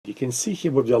You can see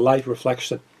here with the light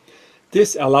reflection.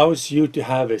 This allows you to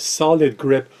have a solid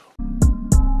grip.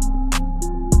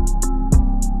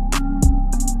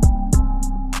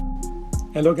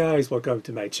 Hello guys, welcome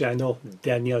to my channel.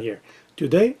 Daniel here.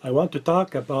 Today I want to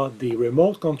talk about the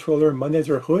remote controller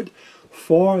monitor hood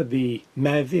for the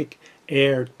Mavic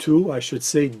Air 2, I should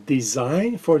say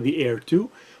designed for the Air 2,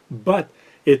 but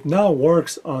it now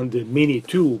works on the Mini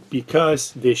 2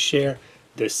 because they share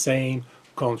the same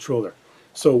controller.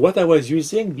 So what I was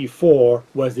using before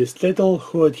was this little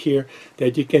hood here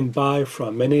that you can buy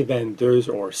from many vendors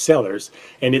or sellers,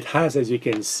 and it has, as you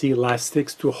can see,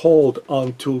 elastics to hold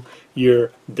onto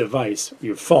your device,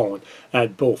 your phone,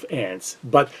 at both ends,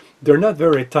 but they're not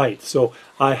very tight. So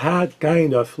I had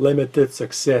kind of limited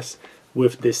success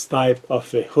with this type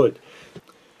of a hood.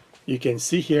 You can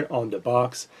see here on the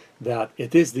box that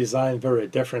it is designed very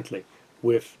differently,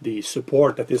 with the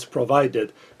support that is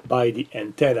provided by the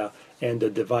antenna and the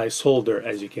device holder,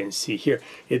 as you can see here.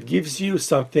 It gives you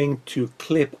something to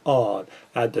clip on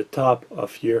at the top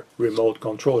of your remote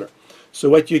controller. So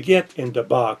what you get in the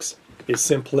box is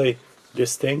simply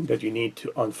this thing that you need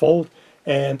to unfold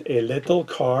and a little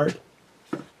card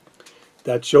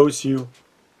that shows you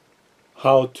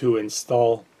how to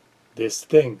install this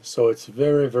thing. So it's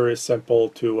very simple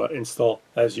to install,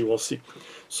 as you will see.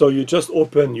 So you just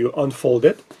you unfold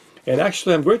it, and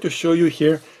actually I'm going to show you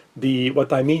here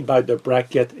what I mean by the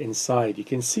bracket inside. You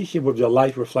can see here with the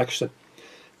light reflection.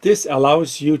 This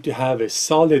allows you to have a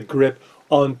solid grip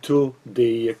onto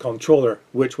the controller,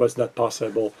 which was not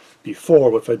possible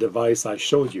before with a device I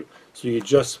showed you. So you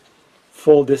just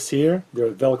fold this here,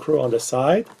 there's Velcro on the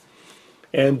side,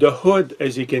 and the hood,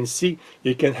 as you can see,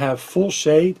 you can have full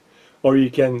shade, or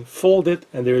you can fold it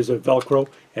and there is a Velcro,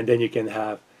 and then you can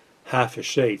have half a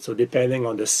shade, so depending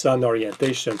on the sun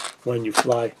orientation when you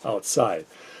fly outside.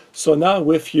 So now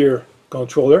with your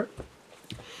controller,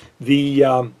 the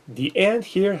end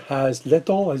here has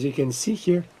little, as you can see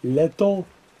here, little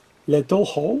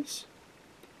holes,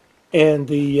 and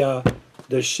the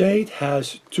shade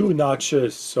has two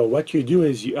notches. So what you do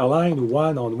is you align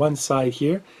one on one side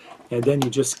here, and then you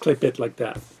just clip it like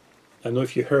that. I don't know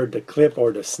if you heard the clip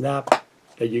or the snap.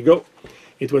 There you go.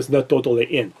 It was not totally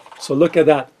in. So look at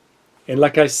that. And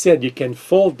like I said, you can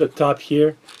fold the top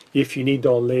here if you need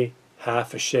only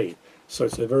half a shade. So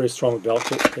it's a very strong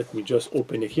Velcro. Let me just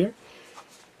open it here.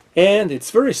 And it's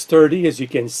very sturdy, as you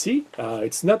can see.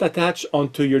 It's not attached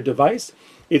onto your device.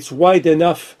 It's wide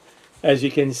enough, as you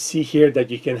can see here,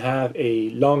 that you can have a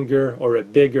longer or a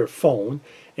bigger phone,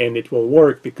 and it will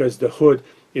work because the hood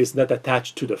is not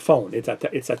attached to the phone.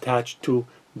 It's attached to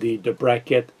the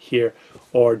bracket here,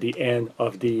 or the end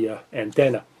of the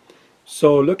antenna.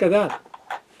 So look at that.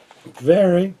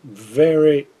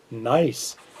 Very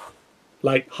nice.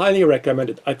 Like, highly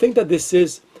recommended. I think that this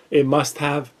is a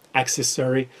must-have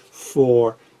accessory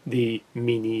for the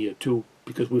Mini 2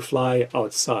 because we fly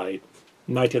outside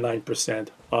 99%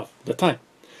 of the time.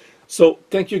 So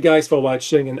thank you guys for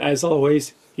watching, and as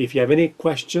always, if you have any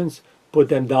questions, put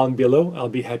them down below. I'll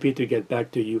be happy to get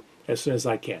back to you as soon as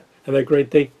I can. Have a great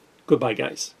day. Goodbye,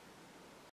 guys.